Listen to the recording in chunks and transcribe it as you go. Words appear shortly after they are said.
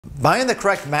Buying the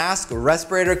correct mask or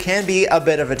respirator can be a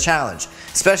bit of a challenge,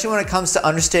 especially when it comes to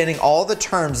understanding all the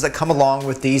terms that come along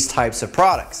with these types of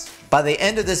products. By the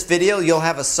end of this video, you'll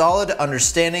have a solid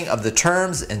understanding of the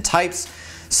terms and types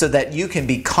so that you can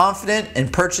be confident in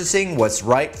purchasing what's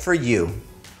right for you.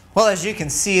 Well, as you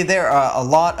can see, there are a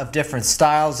lot of different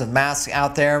styles of masks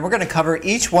out there, and we're going to cover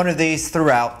each one of these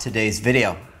throughout today's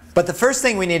video. But the first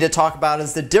thing we need to talk about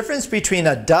is the difference between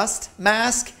a dust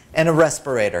mask and a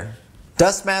respirator.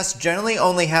 Dust masks generally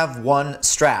only have one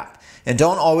strap and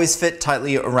don't always fit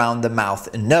tightly around the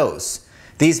mouth and nose.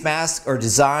 These masks are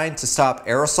designed to stop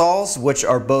aerosols, which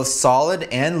are both solid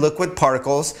and liquid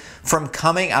particles, from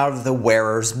coming out of the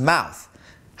wearer's mouth.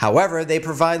 However, they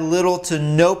provide little to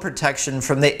no protection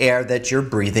from the air that you're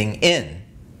breathing in.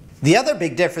 The other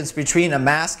big difference between a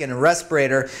mask and a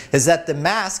respirator is that the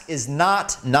mask is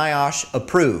not NIOSH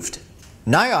approved.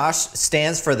 NIOSH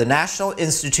stands for the National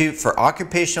Institute for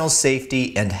Occupational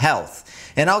Safety and Health,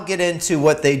 and I'll get into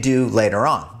what they do later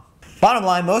on. Bottom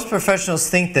line, most professionals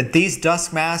think that these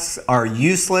dust masks are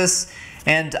useless,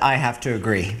 and I have to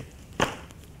agree.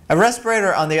 A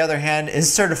respirator, on the other hand,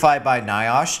 is certified by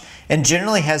NIOSH and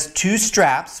generally has two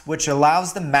straps, which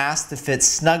allows the mask to fit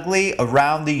snugly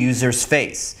around the user's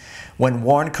face. When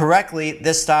worn correctly,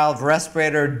 this style of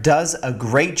respirator does a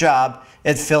great job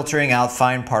at filtering out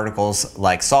fine particles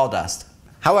like sawdust.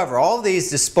 However, all of these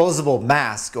disposable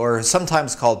masks, or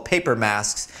sometimes called paper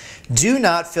masks, do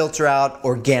not filter out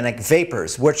organic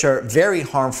vapors, which are very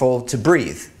harmful to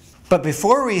breathe. But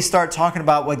before we start talking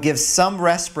about what gives some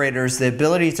respirators the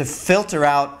ability to filter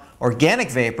out organic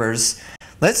vapors,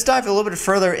 let's dive a little bit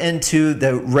further into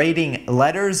the rating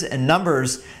letters and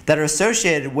numbers that are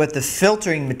associated with the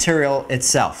filtering material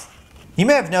itself. You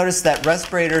may have noticed that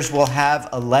respirators will have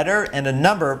a letter and a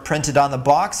number printed on the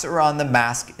box or on the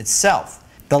mask itself.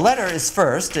 The letter is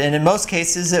first, and in most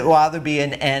cases it will either be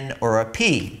an N or a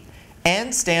P.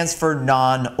 N stands for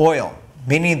non-oil,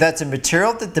 meaning that the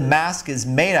material that the mask is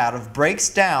made out of breaks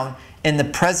down in the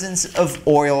presence of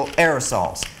oil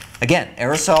aerosols. Again,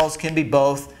 aerosols can be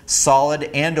both solid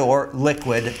and or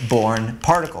liquid-borne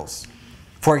particles.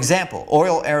 For example,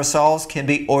 oil aerosols can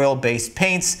be oil-based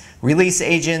paints, release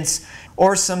agents,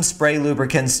 or some spray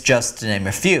lubricants, just to name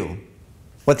a few.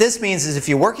 What this means is if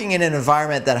you're working in an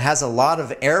environment that has a lot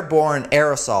of airborne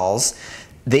aerosols,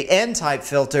 the N-type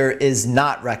filter is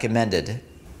not recommended.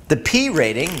 The P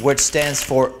rating, which stands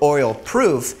for oil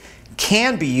proof,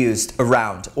 can be used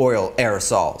around oil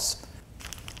aerosols.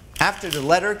 After the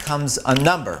letter comes a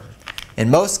number.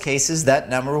 In most cases, that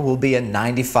number will be a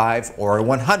 95 or a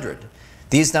 100.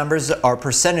 These numbers are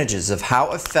percentages of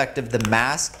how effective the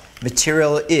mask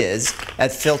material is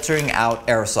at filtering out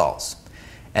aerosols.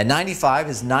 A 95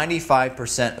 is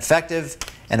 95% effective,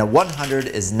 and a 100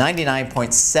 is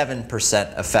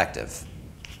 99.7% effective.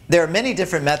 There are many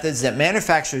different methods that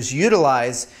manufacturers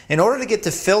utilize in order to get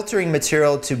the filtering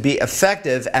material to be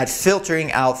effective at filtering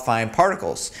out fine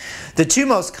particles. The two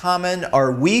most common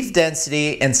are weave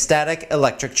density and static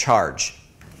electric charge.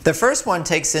 The first one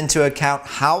takes into account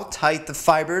how tight the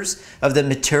fibers of the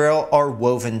material are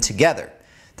woven together.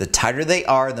 The tighter they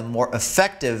are, the more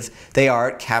effective they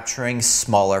are at capturing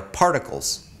smaller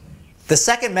particles. The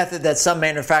second method that some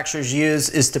manufacturers use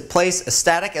is to place a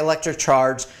static electric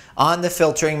charge on the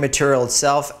filtering material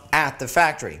itself at the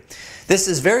factory. This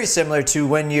is very similar to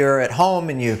when you're at home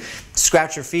and you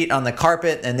scratch your feet on the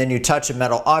carpet and then you touch a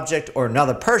metal object or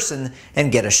another person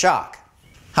and get a shock.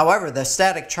 However, the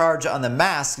static charge on the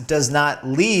mask does not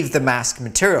leave the mask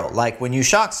material, like when you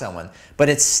shock someone, but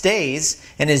it stays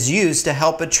and is used to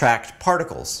help attract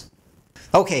particles.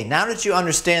 Okay, now that you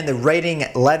understand the rating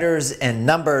letters and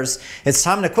numbers, it's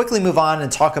time to quickly move on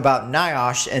and talk about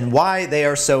NIOSH and why they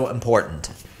are so important.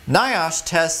 NIOSH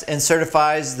tests and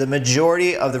certifies the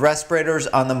majority of the respirators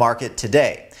on the market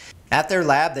today. At their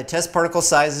lab, they test particle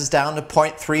sizes down to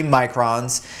 0.3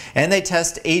 microns, and they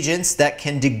test agents that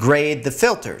can degrade the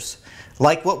filters,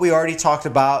 like what we already talked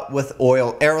about with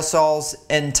oil aerosols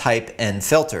and type N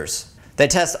filters. They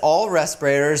test all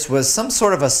respirators with some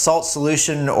sort of a salt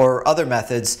solution or other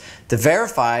methods to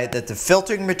verify that the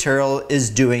filtering material is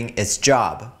doing its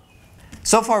job.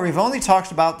 So far, we've only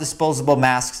talked about disposable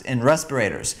masks and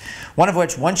respirators, one of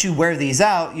which, once you wear these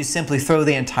out, you simply throw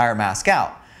the entire mask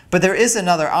out. But there is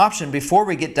another option before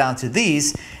we get down to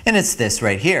these, and it's this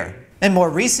right here. In more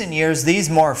recent years, these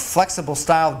more flexible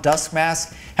style dust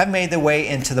masks have made their way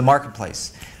into the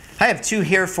marketplace. I have two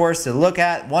here for us to look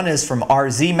at. One is from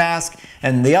RZ Mask,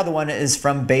 and the other one is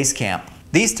from Basecamp.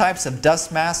 These types of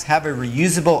dust masks have a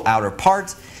reusable outer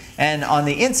part, and on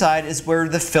the inside is where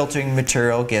the filtering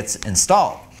material gets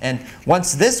installed. And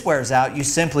once this wears out, you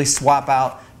simply swap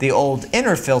out the old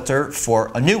inner filter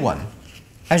for a new one.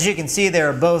 As you can see, they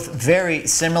are both very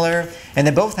similar, and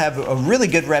they both have a really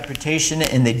good reputation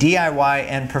in the DIY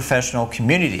and professional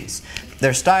communities.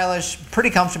 They're stylish, pretty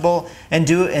comfortable, and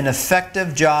do an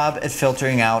effective job at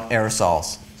filtering out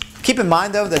aerosols. Keep in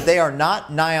mind though that they are not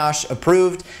NIOSH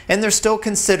approved, and they're still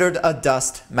considered a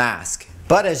dust mask.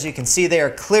 But as you can see, they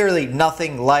are clearly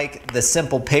nothing like the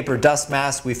simple paper dust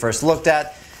mask we first looked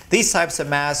at. These types of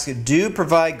masks do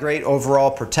provide great overall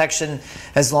protection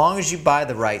as long as you buy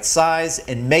the right size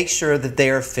and make sure that they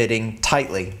are fitting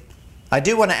tightly. I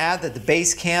do want to add that the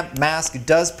Basecamp mask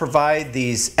does provide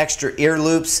these extra ear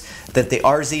loops that the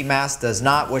RZ mask does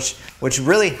not, which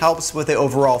really helps with the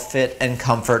overall fit and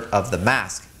comfort of the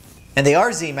mask. And the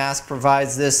RZ mask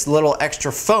provides this little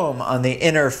extra foam on the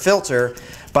inner filter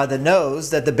by the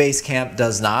nose that the Basecamp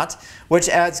does not, which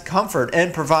adds comfort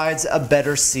and provides a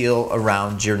better seal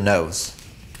around your nose.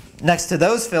 Next to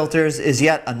those filters is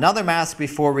yet another mask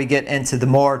before we get into the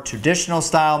more traditional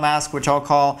style mask, which I'll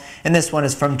call, and this one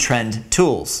is from Trend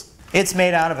Tools. It's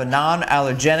made out of a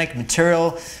non-allergenic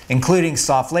material, including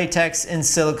soft latex and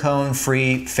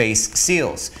silicone-free face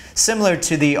seals. Similar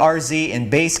to the RZ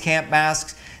and Basecamp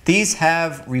masks, these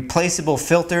have replaceable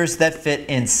filters that fit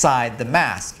inside the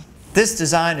mask. This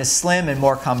design is slim and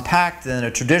more compact than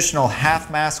a traditional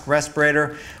half-mask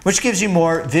respirator, which gives you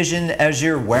more vision as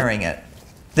you're wearing it.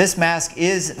 This mask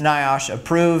is NIOSH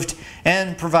approved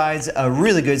and provides a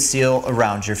really good seal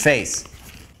around your face.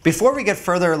 Before we get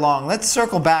further along, let's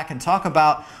circle back and talk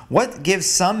about what gives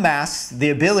some masks the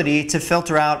ability to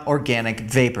filter out organic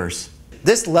vapors.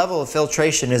 This level of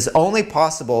filtration is only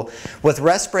possible with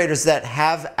respirators that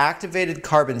have activated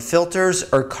carbon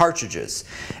filters or cartridges.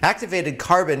 Activated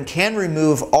carbon can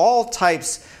remove all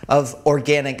types of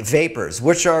organic vapors,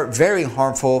 which are very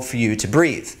harmful for you to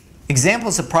breathe.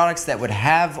 Examples of products that would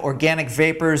have organic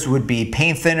vapors would be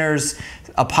paint thinners,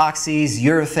 epoxies,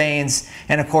 urethanes,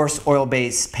 and of course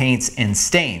oil-based paints and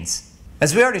stains.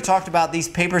 As we already talked about, these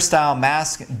paper style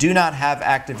masks do not have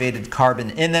activated carbon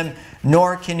in them,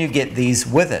 nor can you get these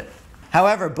with it.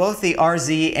 However, both the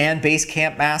RZ and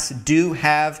Basecamp masks do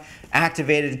have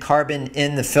activated carbon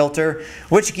in the filter,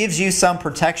 which gives you some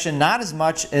protection, not as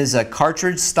much as a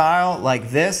cartridge style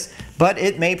like this, but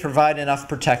it may provide enough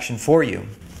protection for you.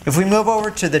 If we move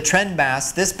over to the Trend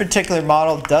mask, this particular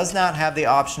model does not have the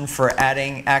option for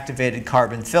adding activated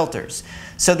carbon filters.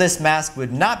 So this mask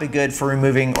would not be good for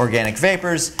removing organic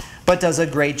vapors, but does a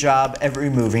great job at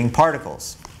removing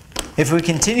particles. If we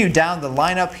continue down the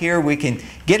lineup here, we can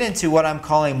get into what I'm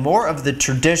calling more of the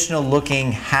traditional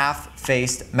looking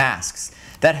half-faced masks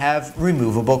that have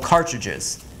removable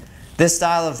cartridges. This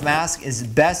style of mask is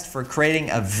best for creating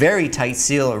a very tight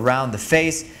seal around the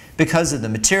face because of the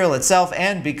material itself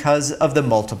and because of the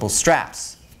multiple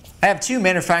straps. I have two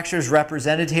manufacturers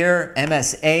represented here,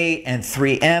 MSA and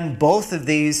 3M. Both of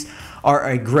these are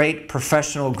a great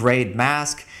professional grade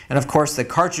mask, and of course the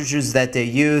cartridges that they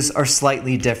use are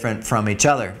slightly different from each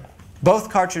other. Both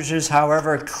cartridges,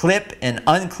 however, clip and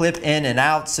unclip in and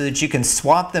out so that you can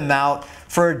swap them out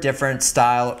for a different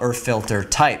style or filter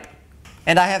type.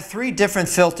 And I have three different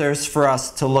filters for us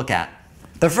to look at.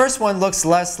 The first one looks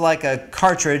less like a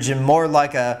cartridge and more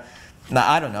like a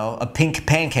pink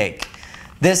pancake.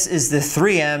 This is the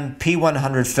 3M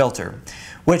P100 filter,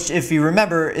 which, if you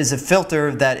remember, is a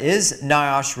filter that is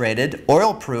NIOSH rated,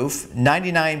 oil proof,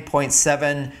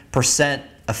 99.7%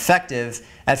 effective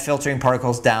at filtering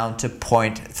particles down to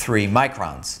 0.3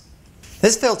 microns.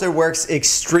 This filter works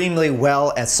extremely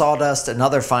well at sawdust and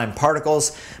other fine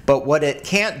particles, but what it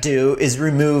can't do is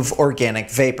remove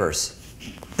organic vapors.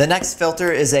 The next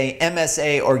filter is a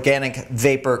MSA organic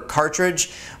vapor cartridge,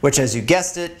 which, as you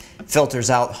guessed it, filters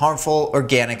out harmful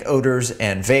organic odors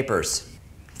and vapors.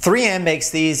 3M makes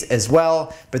these as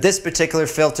well, but this particular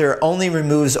filter only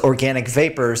removes organic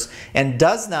vapors and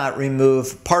does not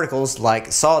remove particles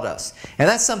like sawdust. And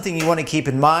that's something you want to keep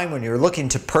in mind when you're looking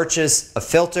to purchase a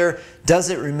filter. Does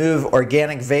it remove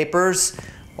organic vapors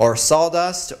or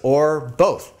sawdust or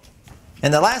both?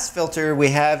 And the last filter we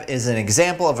have is an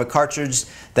example of a cartridge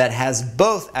that has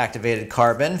both activated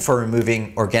carbon for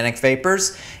removing organic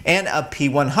vapors and a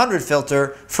P100 filter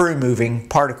for removing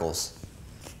particles.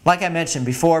 Like I mentioned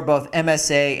before, both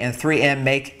MSA and 3M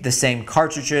make the same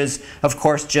cartridges, of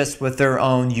course just with their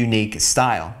own unique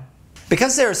style.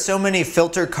 Because there are so many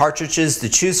filter cartridges to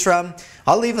choose from,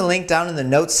 I'll leave a link down in the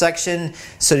notes section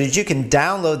so that you can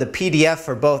download the PDF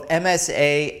for both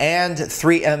MSA and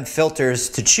 3M filters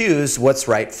to choose what's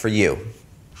right for you.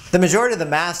 The majority of the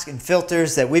masks and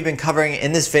filters that we've been covering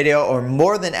in this video are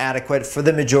more than adequate for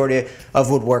the majority of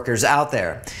woodworkers out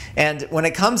there. And when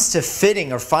it comes to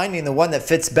fitting or finding the one that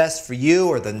fits best for you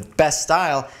or the best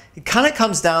style, it kind of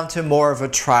comes down to more of a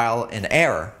trial and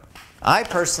error. I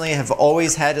personally have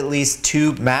always had at least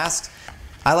 2 masks.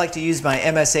 I like to use my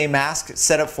MSA mask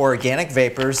set up for organic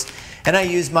vapors, and I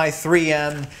use my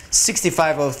 3M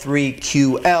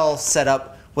 6503QL set up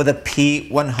with a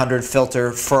P100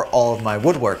 filter for all of my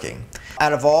woodworking.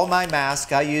 Out of all my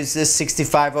masks, I use this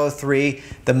 6503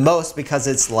 the most because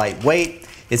it's lightweight,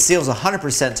 it seals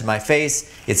 100% to my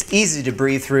face, it's easy to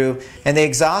breathe through, and the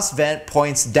exhaust vent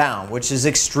points down, which is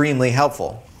extremely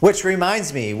helpful. Which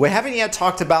reminds me, we haven't yet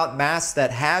talked about masks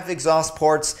that have exhaust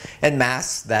ports and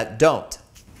masks that don't.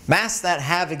 Masks that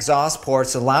have exhaust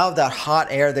ports allow that hot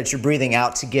air that you're breathing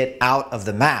out to get out of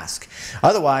the mask.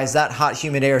 Otherwise, that hot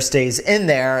humid air stays in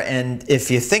there, and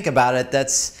if you think about it,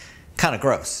 that's kind of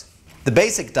gross. The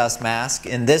basic dust mask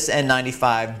in this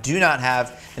N95 do not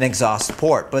have an exhaust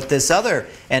port, but this other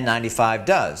N95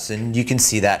 does, and you can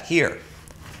see that here.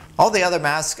 All the other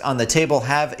masks on the table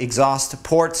have exhaust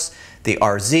ports. The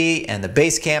RZ and the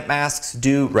Basecamp masks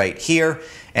do right here,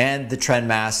 and the Trend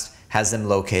mask has them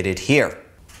located here.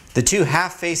 The 2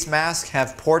 half-face masks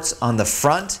have ports on the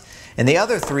front, and the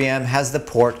other 3M has the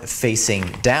port facing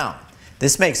down.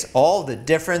 This makes all the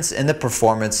difference in the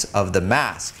performance of the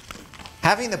mask.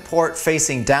 Having the port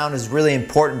facing down is really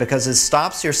important because it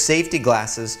stops your safety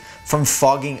glasses from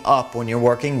fogging up when you're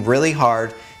working really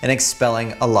hard and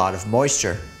expelling a lot of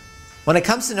moisture. When it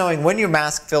comes to knowing when your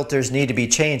mask filters need to be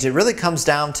changed, it really comes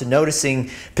down to noticing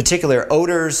particular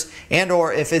odors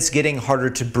and/or if it's getting harder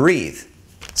to breathe.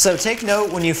 So take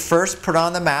note when you first put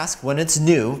on the mask when it's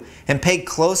new, and pay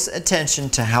close attention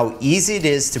to how easy it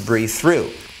is to breathe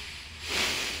through.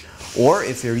 Or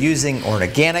if you're using an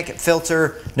organic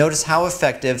filter, notice how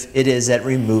effective it is at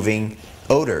removing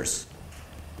odors.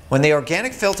 When the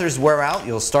organic filters wear out,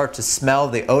 you'll start to smell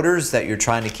the odors that you're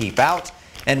trying to keep out,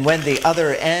 and when the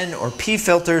other N or P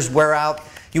filters wear out,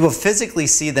 you will physically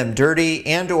see them dirty,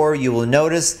 and/or you will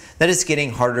notice that it's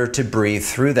getting harder to breathe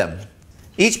through them.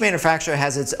 Each manufacturer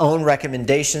has its own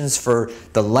recommendations for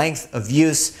the length of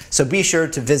use, so be sure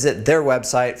to visit their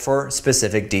website for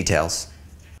specific details.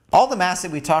 All the masks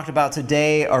that we talked about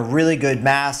today are really good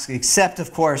masks, except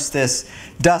of course this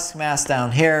dust mask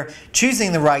down here.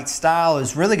 Choosing the right style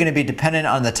is really going to be dependent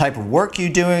on the type of work you're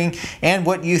doing and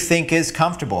what you think is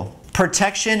comfortable.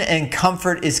 Protection and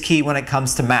comfort is key when it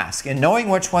comes to masks, and knowing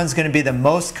which one's going to be the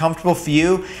most comfortable for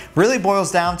you really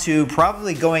boils down to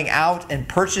probably going out and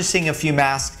purchasing a few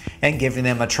masks and giving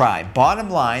them a try. Bottom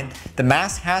line, the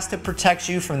mask has to protect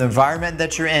you from the environment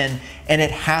that you're in, and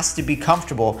it has to be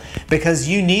comfortable because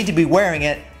you need to be wearing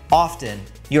it often.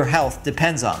 Your health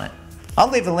depends on it. I'll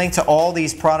leave a link to all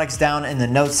these products down in the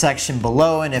notes section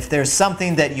below, and if there's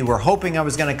something that you were hoping I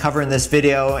was going to cover in this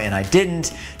video and I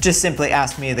didn't, just simply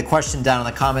ask me the question down in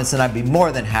the comments and I'd be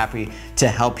more than happy to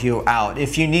help you out.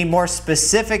 If you need more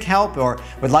specific help or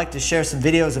would like to share some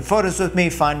videos and photos with me,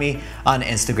 find me on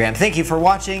Instagram. Thank you for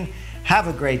watching. Have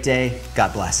a great day.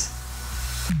 God bless.